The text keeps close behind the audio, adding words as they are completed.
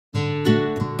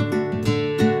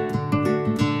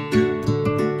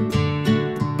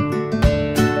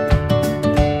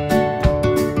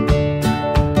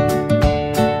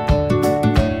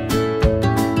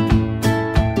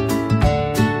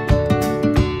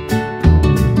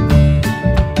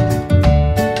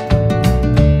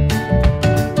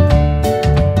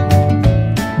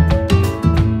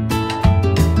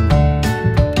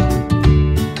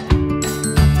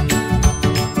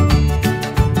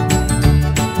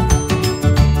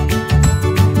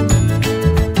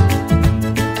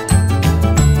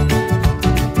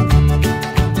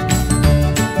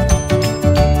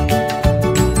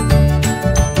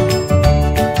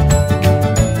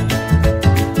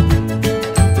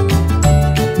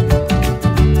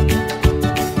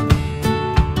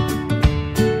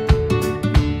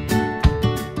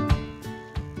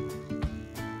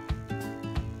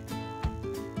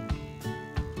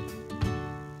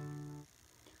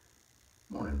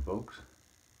morning, folks.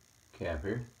 Cap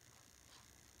here.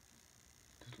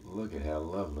 Just look at how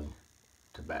lovely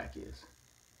Tabac is.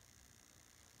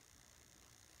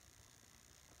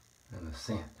 And the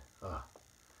scent.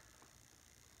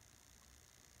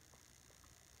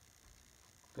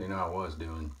 You know, I was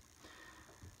doing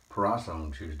Tabac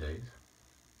on Tuesdays.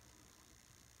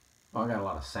 Well, I got a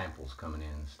lot of samples coming in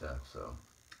and stuff, so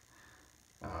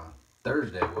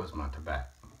Thursday was my Tabac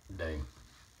day.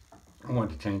 I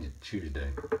wanted to change it to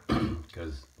Tuesday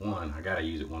because one, I gotta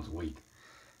use it once a week,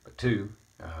 but two,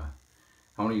 I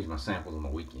want to use my samples on the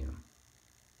weekend,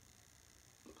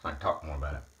 so I can talk more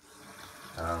about it.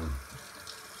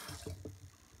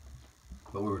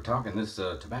 But we were talking, this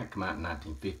Tabac came out in the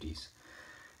 1950s,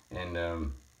 and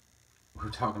we were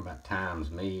talking about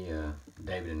times, me,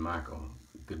 David and Michael,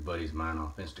 good buddies of mine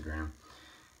off Instagram,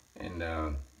 and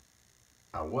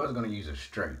I was going to use a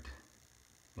straight,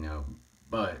 you know,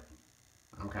 but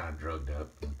I'm kind of drugged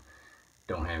up and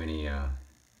don't have any,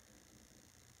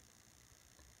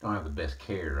 don't have the best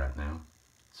care right now.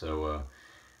 So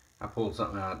I pulled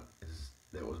something out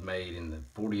that was made in the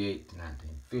 48 to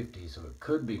 1950, so it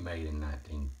could be made in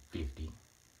 1950,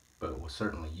 but it was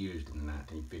certainly used in the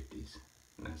 1950s.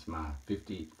 And that's my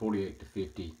 48 to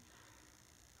 50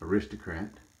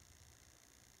 Aristocrat.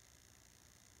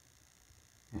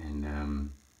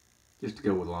 And just to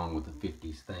go along with the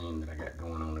 50s theme that I got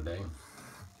going on today,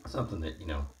 something that, you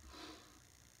know,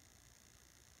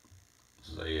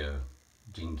 say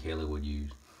Gene Kelly would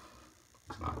use.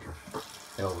 Sinatra,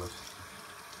 Elvis.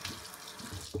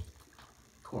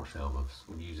 Of course Elvis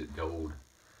would use it gold.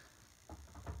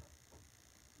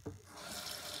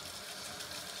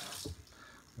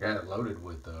 Got it loaded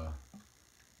with that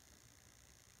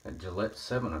Gillette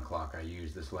 7 o'clock I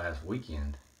used this last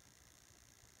weekend.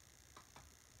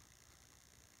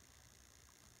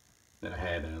 That I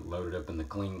had loaded up in the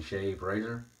clean shave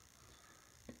razor.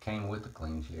 It came with the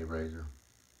clean shave razor.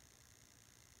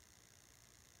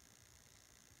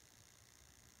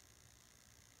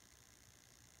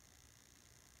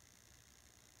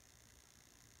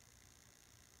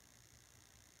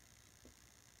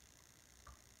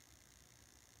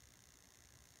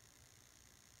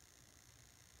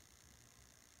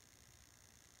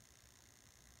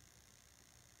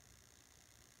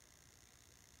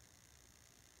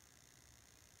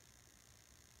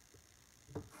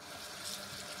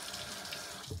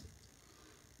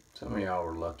 Some of y'all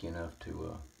were lucky enough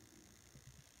to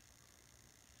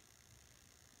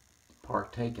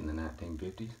partake in the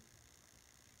 1950s.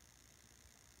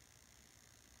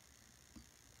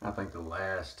 I think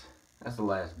that's the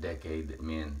last decade that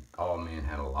all men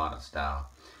had a lot of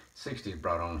style. 60s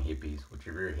brought on hippies, which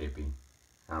are very hippie.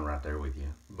 I'm right there with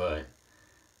you. But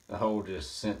the whole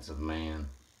just sense of man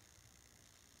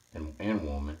and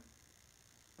woman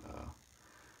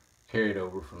carried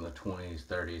over from the 20s,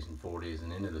 30s, and 40s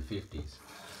and into the 50s.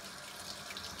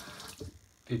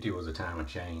 50 was a time of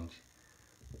change.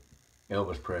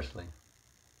 Elvis Presley,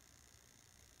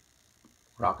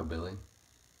 rockabilly,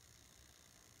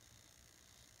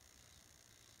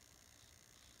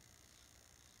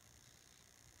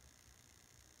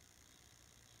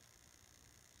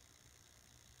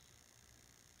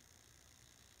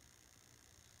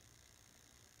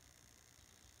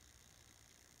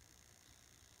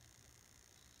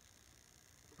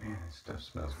 man, this stuff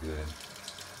smells good.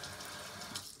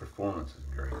 Performance is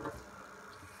great.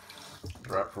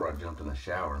 Right before I jumped in the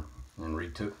shower and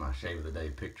retook my shave of the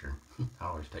day picture. I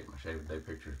always take my shave of the day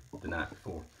pictures the night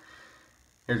before.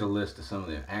 Here's a list of some of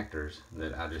the actors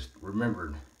that I just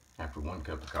remembered after one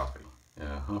cup of coffee.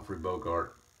 Humphrey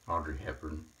Bogart, Audrey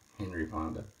Hepburn, Henry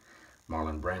Fonda,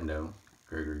 Marlon Brando,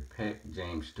 Gregory Peck,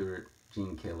 James Stewart,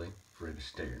 Gene Kelly, Fred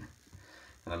Astaire.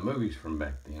 And the movies from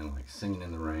back then, like Singing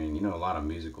in the Rain, you know, a lot of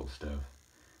musical stuff.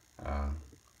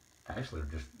 Actually,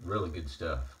 just really good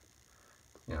stuff.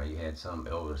 You know, you had some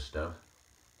Elvis stuff.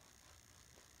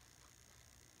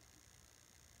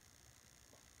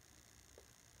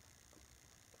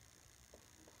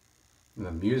 And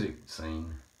the music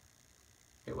scene,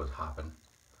 it was hopping.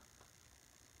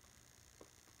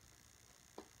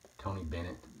 Tony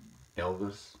Bennett,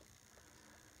 Elvis.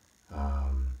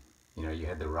 You know, you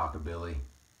had the rockabilly,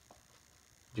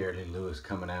 Jerry Lee Lewis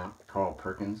coming out, Carl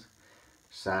Perkins.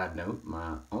 Side note,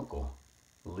 my uncle,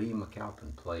 Lee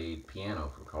McAlpin, played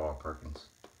piano for Carl Perkins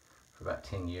for about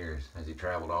 10 years as he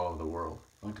traveled all over the world.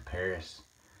 Went to Paris,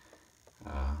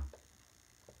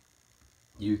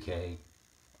 UK,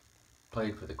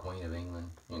 played for the Queen of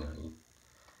England. You know,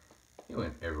 he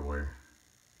went everywhere.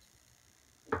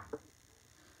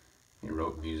 He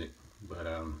wrote music, but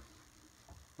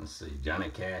let's see, Johnny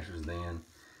Cash was then.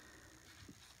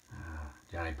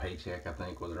 Johnny Paycheck, I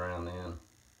think, was around then.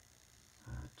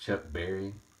 Chuck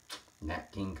Berry,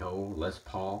 Nat King Cole, Les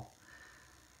Paul,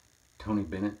 Tony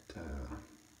Bennett.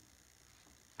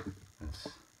 That's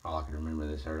all I can remember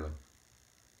this early.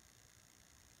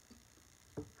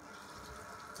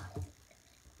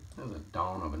 It was the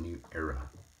dawn of a new era.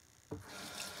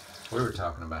 We were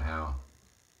talking about how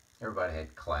everybody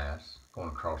had class going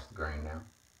across the grain now.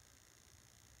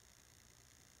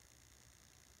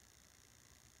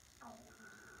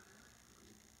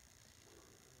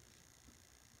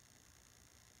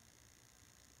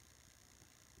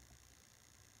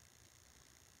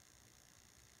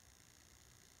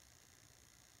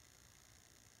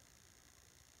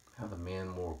 How the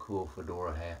men wore cool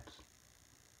fedora hats.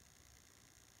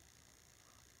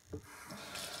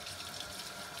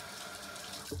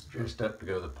 Dressed up to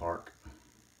go to the park.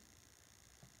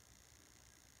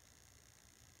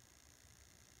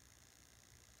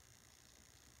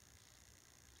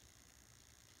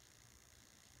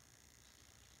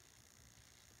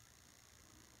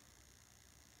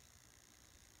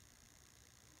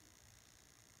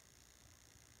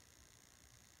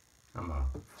 I'm a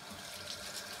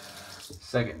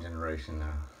second generation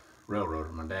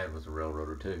railroader. My dad was a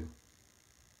railroader too.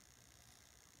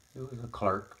 He was a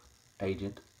clerk,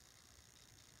 agent.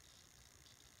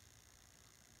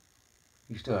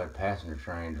 You still had passenger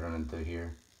trains running through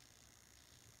here.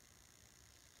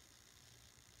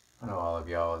 I know all of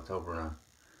y'all that's over in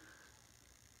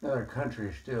another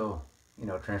country still, you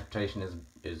know, transportation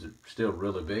is still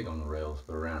really big on the rails,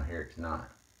 but around here it's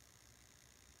not.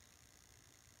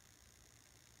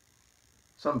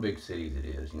 Some big cities it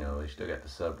is, you know, they still got the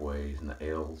subways and the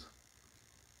L's.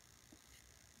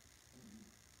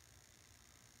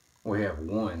 We have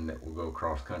one that will go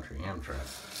cross country,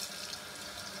 Amtrak.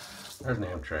 There's an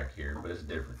Amtrak here, but it's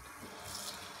different.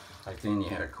 Like then you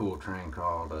had a cool train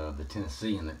called the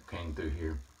Tennessean that came through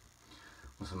here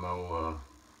with some old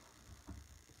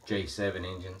J7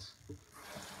 engines, you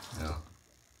know,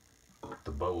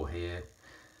 the bowl head,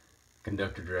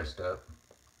 conductor dressed up.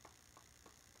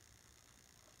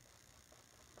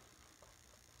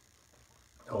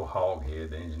 Old Hoghead,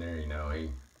 the engineer, you know,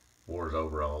 he wore his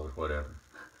overalls or whatever.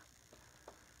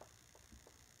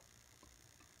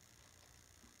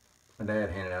 My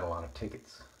dad handed out a lot of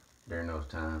tickets during those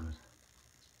times.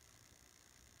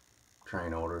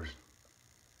 Train orders.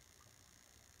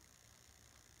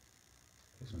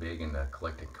 He's big into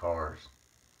collecting cars,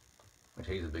 which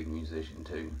he's a big musician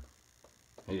too.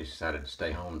 He just decided to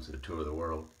stay home instead of tour the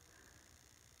world.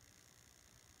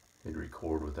 He'd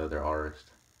record with other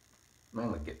artists,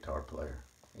 mainly guitar player.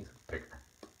 He's a picker.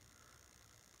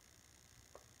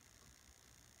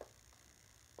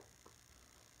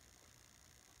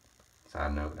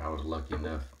 Side note, I was lucky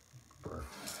enough for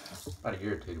about a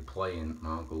year or two to play in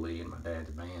my Uncle Lee and my dad's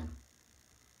band,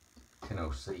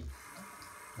 10OC,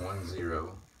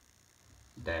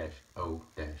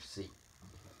 10-O-C.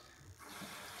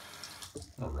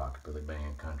 A rockabilly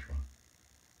band, country.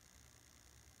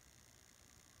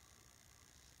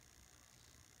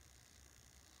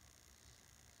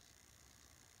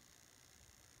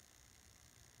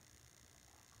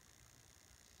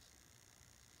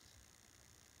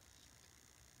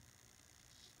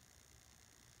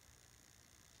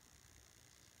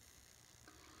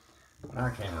 When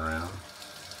I came around,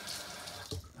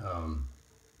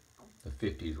 the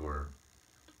 50s were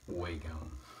way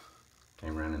gone.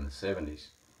 Came around in the 70s,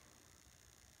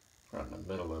 right in the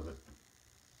middle of it.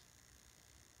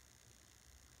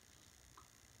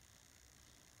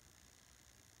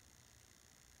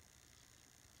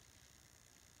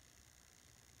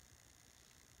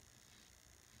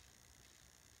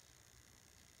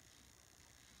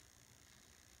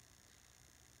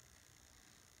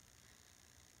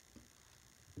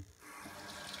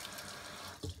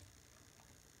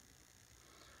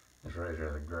 This razor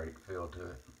has a great feel to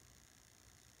it.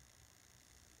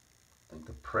 I think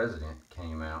the President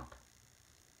came out.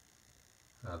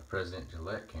 The President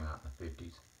Gillette came out in the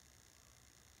 50s.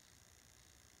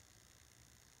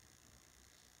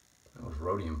 It was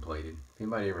rhodium plated. If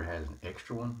anybody ever has an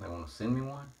extra one, they want to send me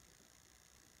one.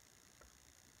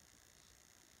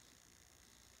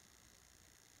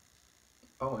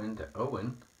 Oh, and to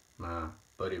Owen, my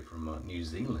buddy from New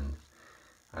Zealand.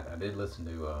 I did listen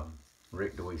to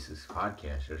Rick DeWeese's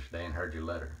podcast yesterday and heard your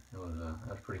letter. That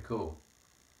was pretty cool.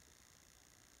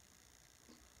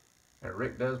 And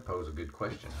Rick does pose a good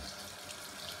question.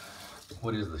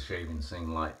 What is the shaving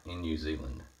scene like in New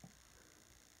Zealand?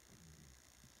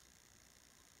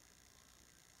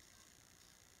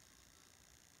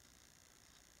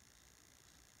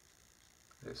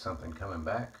 Is it something coming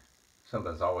back?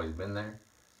 Something that's always been there?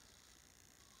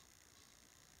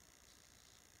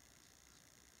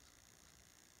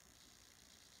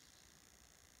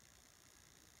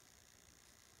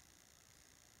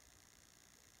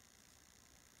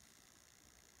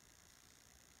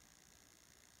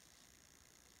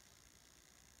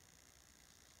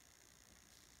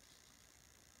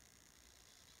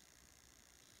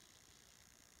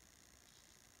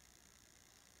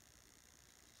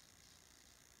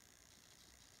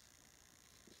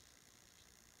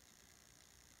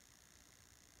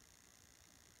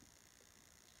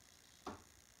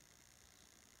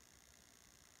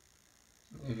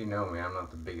 know me, I'm not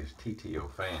the biggest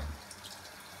TTO fan.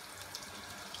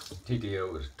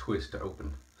 TTO is twist to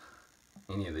open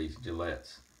any of these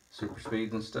Gillettes, super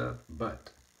speeds and stuff,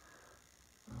 but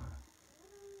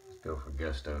let's go for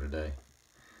gusto today.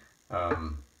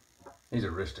 These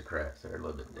Aristocrats, they're a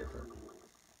little bit different.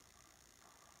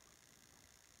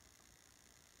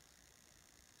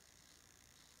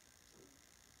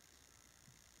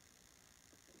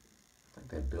 I think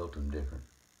they built them different.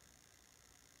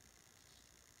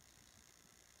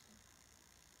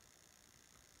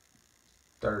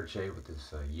 Third shave with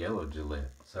this yellow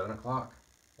Gillette, 7 o'clock.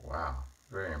 Wow,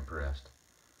 very impressed.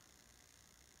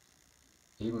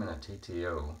 Even a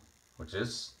TTO, which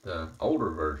is the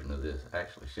older version of this,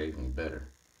 actually shaves me better.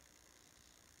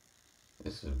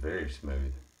 This is very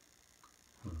smooth.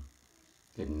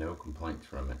 Getting no complaints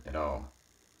from it at all.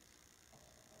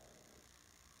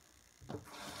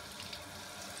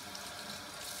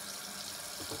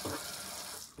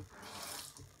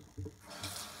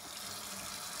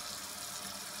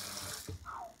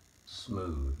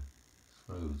 Smooth,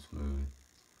 smooth, smooth.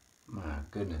 My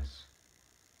goodness.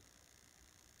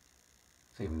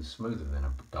 It's even smoother than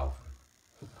a dolphin.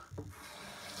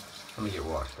 Let me get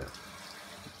washed up.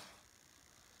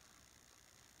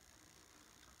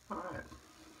 Alright,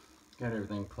 got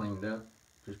everything cleaned up.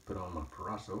 Just put on my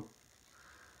Tabac Soap.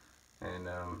 And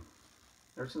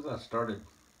ever since I started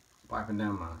wiping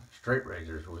down my straight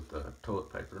razors with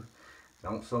toilet paper, I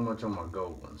don't so much on my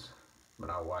gold ones, but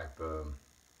I wipe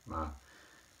my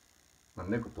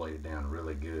nickel plated down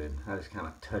really good. I just kind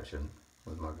of touch them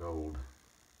with my gold.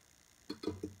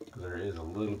 There is a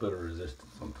little bit of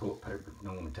resistance on toilet paper.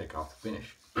 Don't want to take off the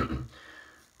finish.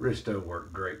 Risto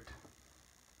worked great.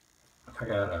 I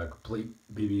got a complete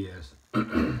BBS.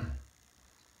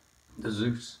 The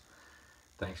Zeus,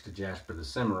 thanks to Jasper the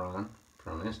Cimarron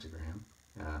from Instagram.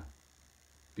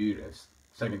 Beautiful.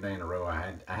 Second day in a row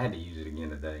I had to use it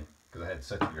again today because I had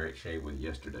such a great shave with it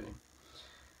yesterday.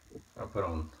 I'll put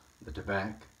on the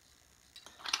Tabac.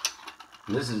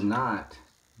 This is not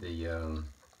the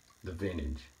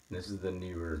vintage. This is the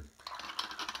newer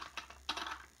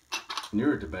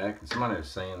Tabac, and somebody was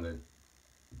saying that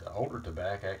the older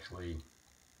Tabac actually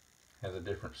has a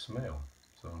different smell.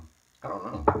 So I don't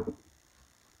know.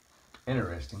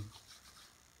 Interesting.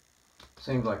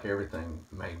 Seems like everything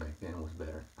made back then was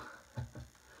better.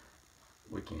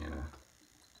 We can't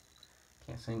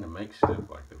seem to make stuff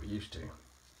like that we used to.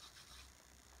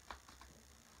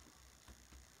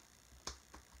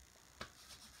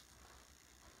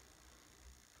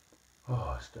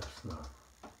 Oh, stuff smells.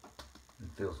 It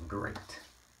feels great.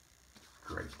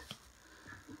 Great.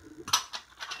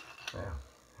 Yeah,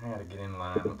 I gotta get in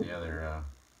line with the other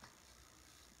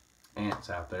ants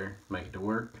out there, make it to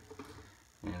work.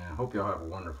 And I hope y'all have a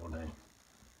wonderful day.